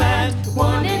every land.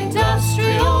 One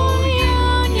industrial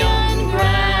union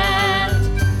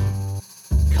grand.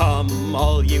 Come,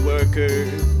 all ye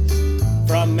workers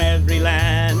from every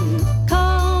land.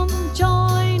 Come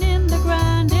join in the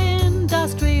grand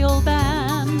industrial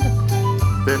band.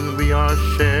 Then we our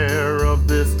share of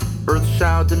this earth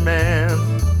shall demand.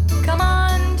 Come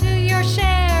on, do your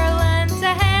share, lend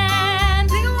a hand.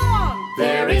 Sing along.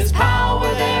 There is power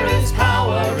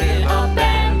in a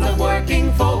band of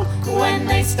working folk when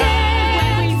they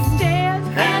stand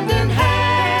hand in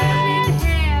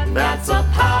hand. That's a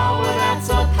power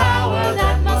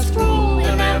that must rule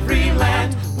in every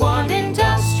land. One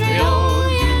industrial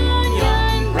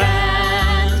union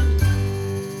grand.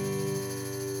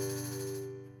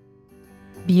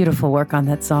 Beautiful work on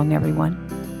that song, everyone.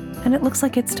 And it looks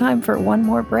like it's time for one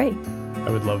more break. I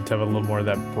would love to have a little more of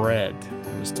that bread.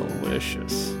 It was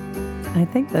delicious. I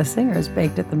think the singers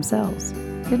baked it themselves.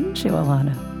 Didn't you,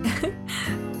 Alana?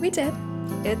 We did.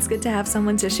 It's good to have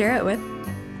someone to share it with.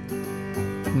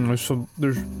 So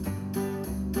there's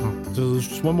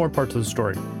just one more part to the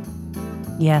story.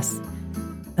 Yes,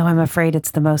 though I'm afraid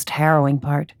it's the most harrowing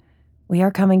part. We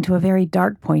are coming to a very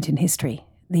dark point in history,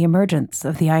 the emergence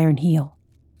of the Iron Heel.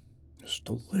 It's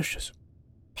delicious.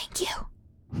 Thank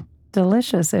you.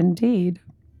 Delicious indeed.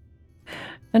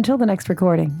 Until the next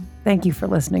recording, thank you for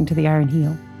listening to The Iron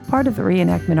Heel, part of the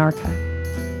Reenactment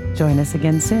Archive. Join us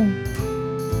again soon.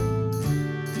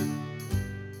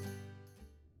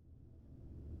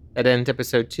 That ends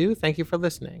episode 2. Thank you for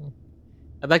listening.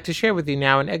 I'd like to share with you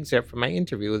now an excerpt from my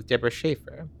interview with Deborah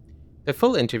Shaffer. The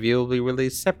full interview will be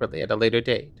released separately at a later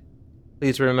date.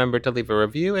 Please remember to leave a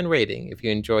review and rating if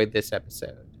you enjoyed this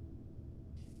episode.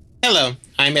 Hello,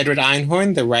 I'm Edward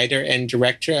Einhorn, the writer and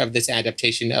director of this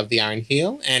adaptation of The Iron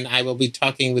Heel, and I will be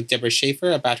talking with Deborah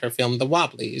Shaffer about her film The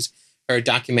Wobblies, her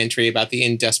documentary about the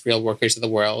industrial workers of the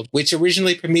world, which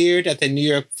originally premiered at the New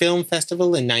York Film Festival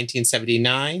in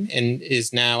 1979 and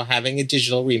is now having a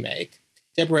digital remake.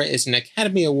 Deborah is an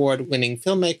Academy Award-winning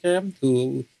filmmaker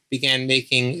who began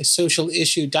making social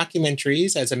issue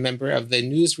documentaries as a member of the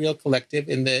Newsreel Collective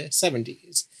in the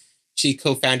 70s. She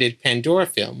co-founded Pandora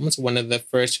Films, one of the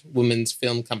first women's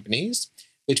film companies,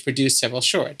 which produced several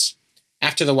shorts.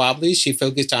 After The Wobblies, she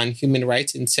focused on human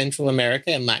rights in Central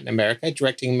America and Latin America,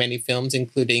 directing many films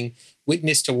including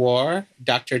Witness to War,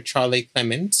 Dr. Charlie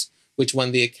Clements, which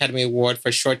won the Academy Award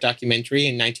for Short Documentary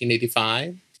in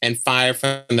 1985, and Fire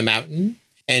from the Mountain,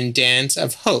 and Dance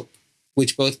of Hope,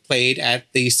 which both played at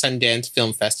the Sundance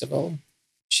Film Festival.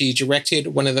 She directed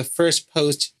one of the first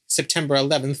post-September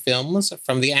 11th films,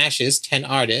 From the Ashes, 10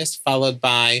 Artists, followed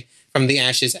by From the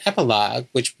Ashes Epilogue,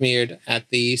 which premiered at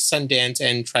the Sundance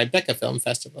and Tribeca Film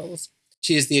Festivals.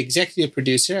 She is the executive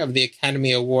producer of the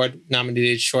Academy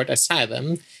Award-nominated short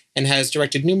Asylum and has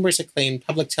directed numerous acclaimed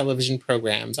public television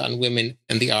programs on women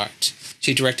and the art.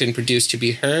 She directed and produced To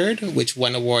Be Heard, which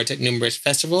won awards at numerous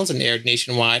festivals and aired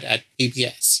nationwide at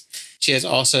PBS. She has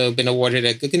also been awarded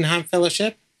a Guggenheim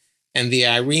Fellowship and the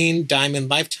Irene Diamond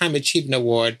Lifetime Achievement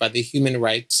Award by the Human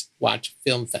Rights Watch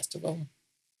Film Festival.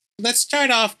 Let's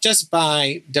start off just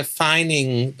by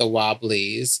defining the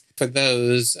Wobblies for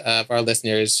those of our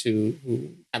listeners who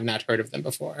have not heard of them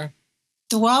before.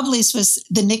 The Wobblies was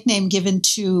the nickname given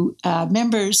to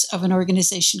members of an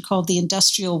organization called the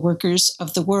Industrial Workers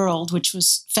of the World, which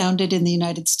was founded in the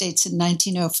United States in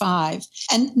 1905.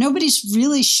 And nobody's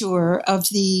really sure of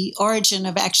the origin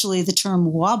of actually the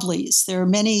term Wobblies. There are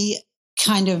many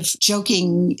kind of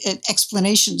joking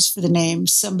explanations for the name.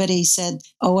 Somebody said,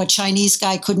 a Chinese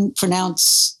guy couldn't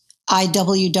pronounce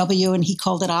IWW, and he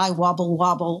called it I Wobble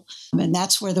Wobble. And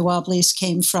that's where the Wobblies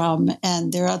came from.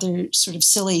 And there are other sort of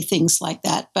silly things like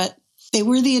that. But they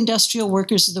were the Industrial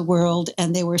Workers of the World,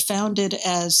 and they were founded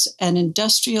as an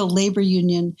industrial labor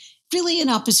union, really in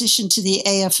opposition to the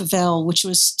AFL, which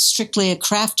was strictly a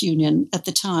craft union at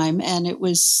the time. And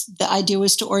the idea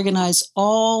was to organize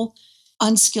all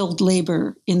unskilled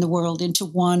labor in the world into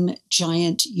one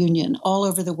giant union all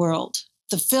over the world.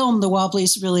 The film, The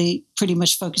Wobblies, really pretty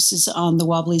much focuses on the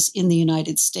Wobblies in the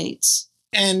United States.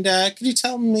 And could you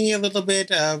tell me a little bit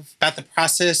about the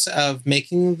process of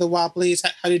making The Wobblies?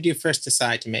 How did you first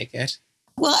decide to make it?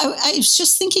 Well, I was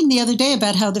just thinking the other day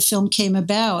about how the film came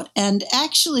about. And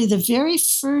actually, the very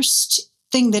first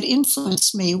thing that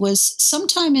influenced me was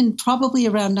sometime in probably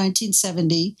around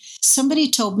 1970, somebody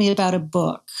told me about a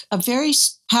book, a very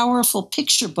powerful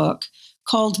picture book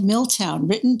called Milltown,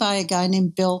 written by a guy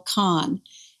named Bill Kahn.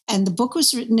 And the book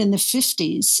was written in the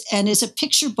 50s and is a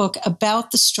picture book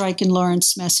about the strike in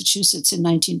Lawrence, Massachusetts in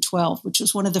 1912, which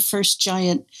was one of the first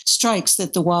giant strikes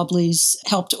that the Wobblies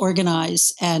helped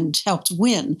organize and helped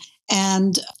win.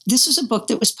 And this was a book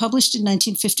that was published in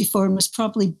 1954 and was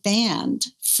probably banned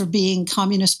for being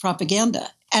communist propaganda.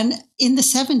 And in the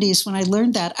 70s, when I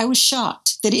learned that, I was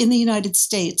shocked that in the United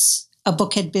States, a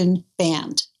book had been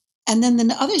banned. And then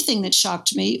the other thing that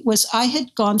shocked me was I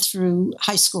had gone through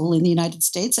high school in the United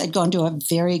States. I'd gone to a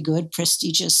very good,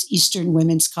 prestigious Eastern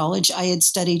Women's College. I had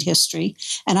studied history,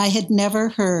 and I had never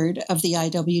heard of the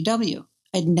IWW.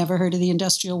 I'd never heard of the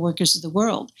Industrial Workers of the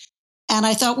World. And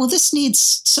I thought, well, this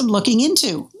needs some looking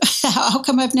into. How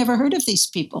come I've never heard of these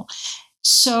people?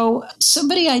 So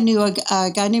somebody I knew,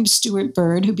 a guy named Stuart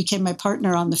Bird, who became my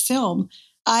partner on the film,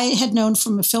 I had known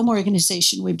from a film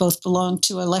organization. We both belonged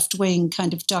to a left-wing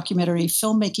kind of documentary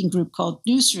filmmaking group called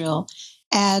Newsreel.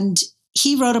 And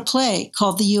he wrote a play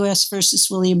called The U.S.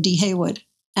 versus William D. Haywood.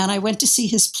 And I went to see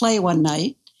his play one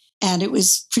night, and it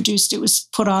was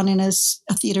put on in a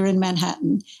theater in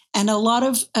Manhattan. And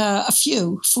a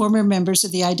few former members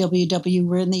of the IWW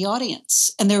were in the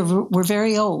audience, and they were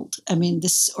very old. I mean,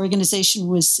 this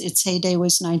organization its heyday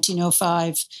was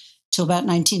 1905 to about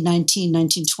 1919,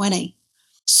 1920.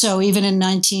 So even in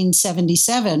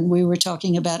 1977, we were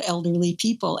talking about elderly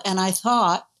people. And I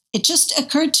thought, it just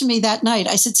occurred to me that night,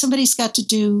 I said, somebody's got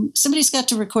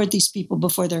to record these people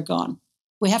before they're gone.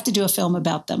 We have to do a film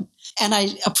about them. And I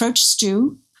approached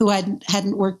Stu, who I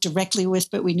hadn't worked directly with,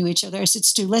 but we knew each other. I said,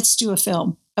 Stu, let's do a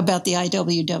film about the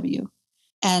IWW.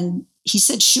 And he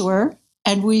said, sure.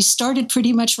 And we started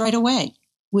pretty much right away.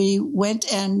 We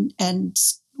went and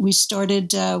we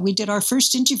started, we did our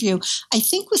first interview, I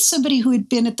think with somebody who had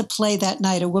been at the play that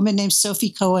night, a woman named Sophie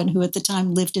Cohen, who at the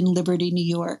time lived in Liberty, New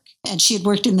York. And she had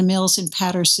worked in the mills in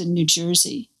Paterson, New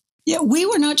Jersey. Yeah, we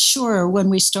were not sure when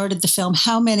we started the film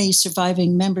how many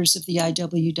surviving members of the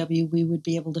IWW we would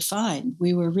be able to find.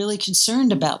 We were really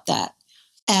concerned about that.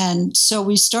 And so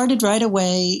we started right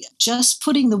away just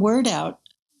putting the word out.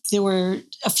 There were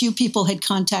a few people had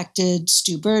contacted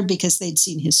Stu Bird because they'd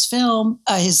seen his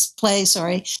play,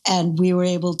 and we were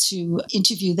able to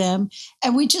interview them.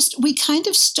 And we kind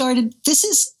of started, this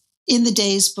is in the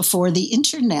days before the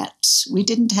internet. We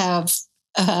didn't have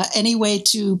any way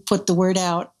to put the word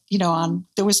out,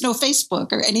 there was no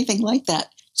Facebook or anything like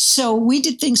that. So we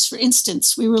did things, for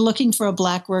instance, we were looking for a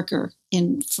Black worker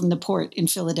from the port in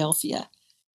Philadelphia.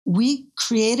 We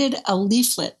created a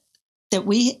leaflet that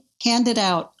we handed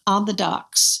out on the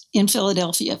docks in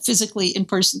Philadelphia, physically in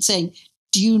person, saying,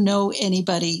 do you know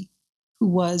anybody who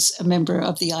was a member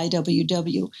of the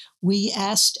IWW. We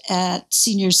asked at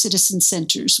senior citizen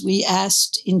centers. We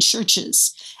asked in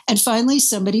churches. And finally,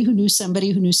 somebody who knew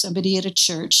somebody who knew somebody at a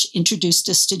church introduced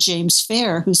us to James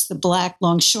Fair, who's the black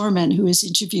longshoreman who is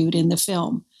interviewed in the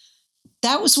film.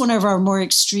 That was one of our more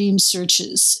extreme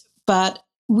searches. But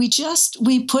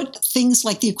we put things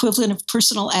like the equivalent of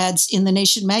personal ads in The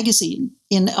Nation magazine,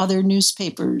 in other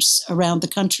newspapers around the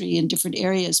country in different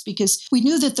areas, because we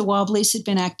knew that the Wobblies had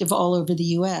been active all over the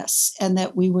U.S. and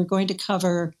that we were going to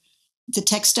cover the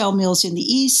textile mills in the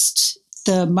East,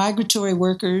 the migratory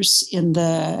workers in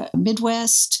the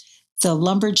Midwest, the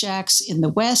lumberjacks in the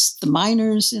West, the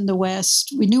miners in the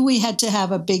West. We knew we had to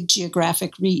have a big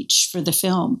geographic reach for the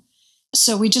film.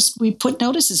 So we put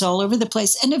notices all over the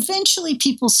place. And eventually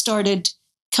people started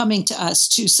coming to us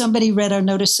too. Somebody read our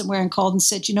notice somewhere and called and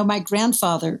said, my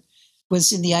grandfather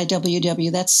was in the IWW.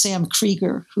 That's Sam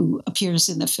Krieger, who appears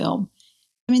in the film.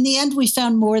 In the end, we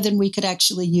found more than we could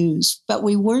actually use, but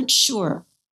we weren't sure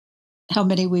how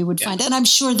many we would find. And I'm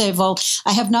sure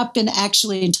I have not been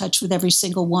actually in touch with every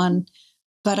single one,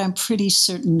 but I'm pretty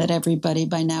certain that everybody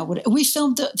by now would. We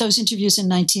filmed those interviews in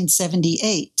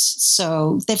 1978,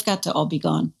 so they've got to all be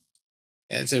gone.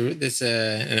 Yeah, it's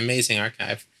an amazing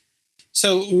archive.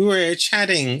 So we were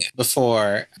chatting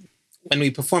before when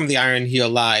we performed the Iron Heel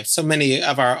live. So many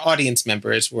of our audience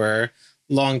members were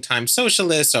longtime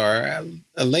socialists or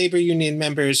labor union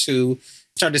members who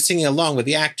started singing along with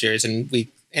the actors, and we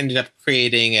ended up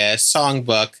creating a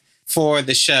songbook for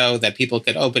the show that people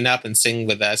could open up and sing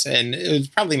with us. And it was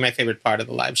probably my favorite part of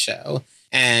the live show.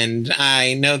 And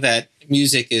I know that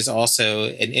music is also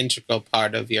an integral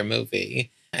part of your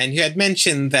movie. And you had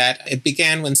mentioned that it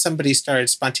began when somebody started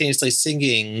spontaneously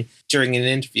singing during an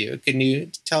interview. Can you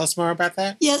tell us more about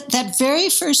that? Yeah, that very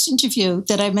first interview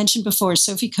that I mentioned before,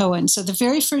 Sophie Cohen. So the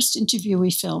very first interview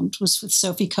we filmed was with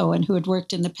Sophie Cohen, who had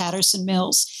worked in the Patterson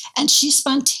Mills. And she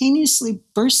spontaneously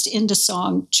burst into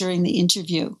song during the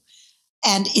interview.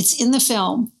 And it's in the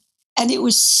film. And it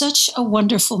was such a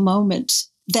wonderful moment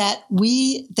that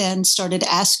we then started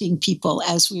asking people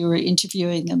as we were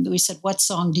interviewing them. We said, what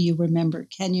song do you remember?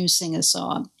 Can you sing a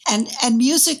song? And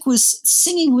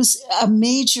singing was a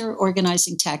major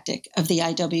organizing tactic of the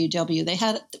IWW. They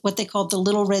had what they called the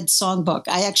Little Red Songbook.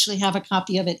 I actually have a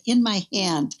copy of it in my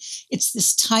hand. It's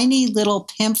this tiny little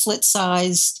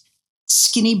pamphlet-sized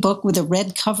skinny book with a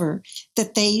red cover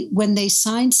that when they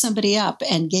signed somebody up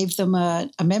and gave them a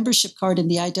membership card in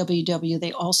the IWW,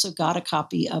 they also got a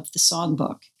copy of the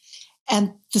songbook.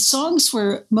 And the songs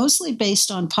were mostly based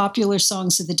on popular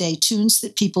songs of the day, tunes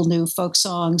that people knew, folk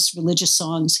songs, religious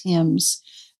songs, hymns,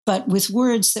 but with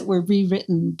words that were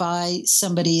rewritten by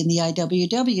somebody in the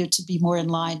IWW to be more in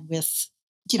line with,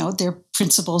 their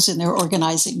principles and their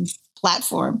organizing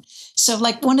platform. So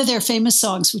like one of their famous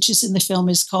songs, which is in the film,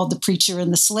 is called The Preacher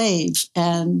and the Slave.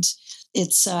 And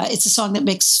it's a song that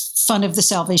makes fun of the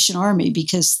Salvation Army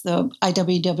because the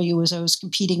IWW was always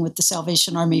competing with the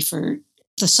Salvation Army for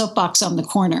the soapbox on the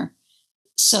corner.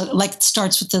 So like it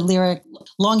starts with the lyric,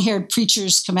 long-haired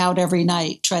preachers come out every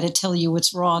night, try to tell you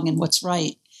what's wrong and what's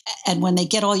right. And when they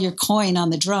get all your coin on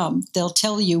the drum, they'll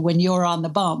tell you when you're on the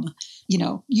bum,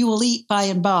 you will eat by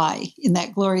and by in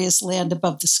that glorious land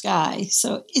above the sky.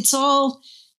 So it's all,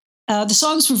 the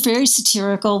songs were very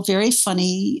satirical, very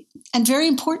funny, and very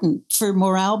important for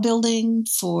morale building.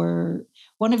 For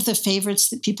one of the favorites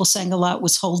that people sang a lot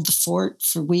was Hold the Fort,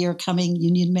 for We Are Coming,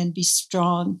 Union Men Be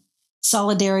Strong,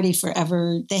 Solidarity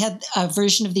Forever. They had a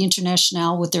version of the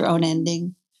Internationale with their own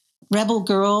ending. Rebel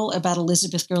Girl about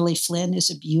Elizabeth Gurley Flynn is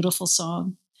a beautiful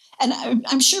song. And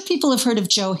I'm sure people have heard of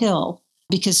Joe Hill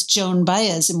because Joan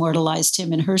Baez immortalized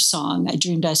him in her song, I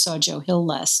Dreamed I Saw Joe Hill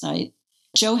Last Night.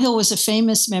 Joe Hill was a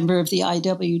famous member of the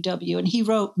IWW, and he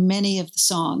wrote many of the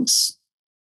songs.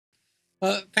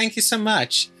 Well, thank you so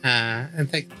much. And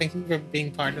thank you for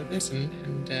being part of this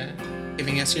and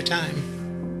giving us your time.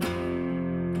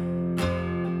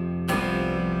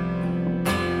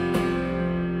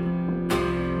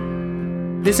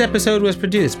 This episode was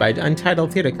produced by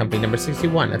Untitled Theatre Company No.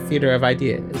 61, A Theatre of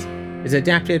Ideas. It's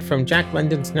adapted from Jack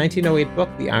London's 1908 book,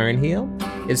 The Iron Heel.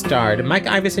 It starred Mike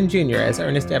Iveson Jr. as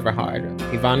Ernest Everhard,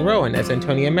 Yvonne Roen as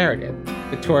Antonia Meredith,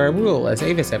 Victoria Rulle as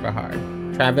Avis Everhard,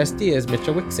 Trav SD as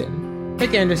Mr. Wickson,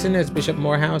 Nick Anderson as Bishop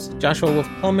Morehouse, Joshua Wolf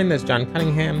Coleman as John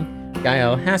Cunningham,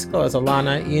 Gael Haskell as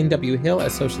Alana, Ian W. Hill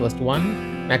as Socialist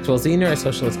 1, Maxwell Zener as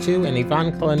Socialist 2, and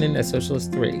Yvonne Cullinan as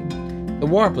Socialist 3. The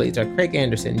Wobblies are Craig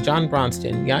Anderson, John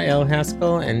Bronston, Yael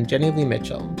Haskell, and Jenny Lee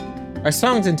Mitchell. Our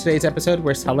songs in today's episode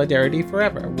were Solidarity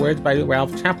Forever, words by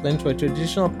Ralph Chaplin to a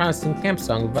traditional Protestant camp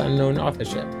song of unknown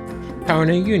authorship. Power in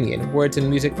a Union, words and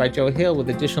music by Joe Hill with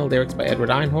additional lyrics by Edward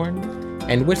Einhorn.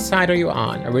 and Which Side Are You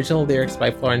On? Original lyrics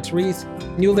by Florence Reese,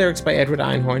 new lyrics by Edward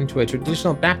Einhorn to a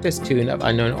traditional Baptist tune of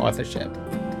unknown authorship.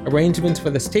 Arrangements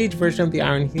for the stage version of The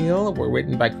Iron Heel were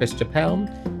written by Chris Chappell.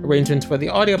 Arrangements for the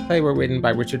audio play were written by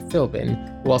Richard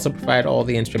Philbin, who also provided all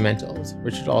the instrumentals.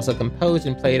 Richard also composed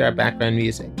and played our background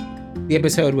music. The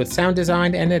episode was sound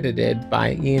designed and edited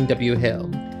by Ian W.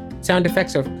 Hill. Sound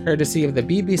effects are courtesy of the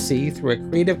BBC through a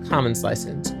Creative Commons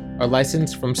license, or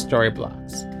license from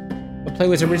Storyblocks. The play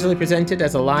was originally presented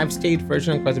as a live stage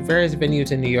version across various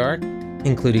venues in New York,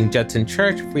 including Judson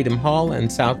Church, Freedom Hall,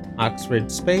 and South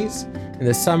Oxford Space, in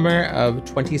the summer of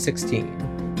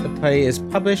 2016. The play is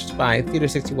published by Theater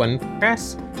 61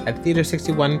 Press at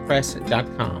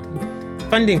theater61press.com.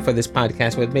 Funding for this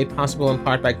podcast was made possible in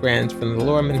part by grants from the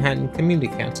Lower Manhattan Community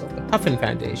Council, the Puffin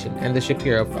Foundation, and the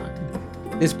Shapiro Fund.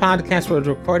 This podcast was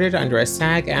recorded under a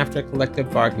SAG-AFTRA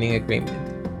collective bargaining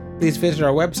agreement. Please visit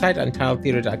our website,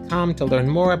 untitledtheater.com, to learn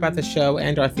more about the show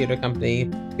and our theater company.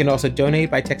 You can also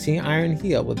donate by texting Iron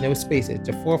Heel with no spaces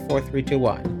to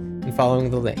 44321 and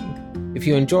following the link. If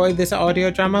you enjoyed this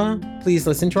audio drama, please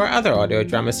listen to our other audio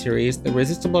drama series, The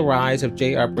Resistible Rise of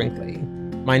J.R. Brinkley.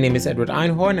 My name is Edward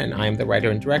Einhorn, and I am the writer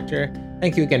and director.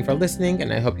 Thank you again for listening,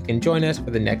 and I hope you can join us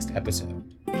for the next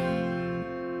episode.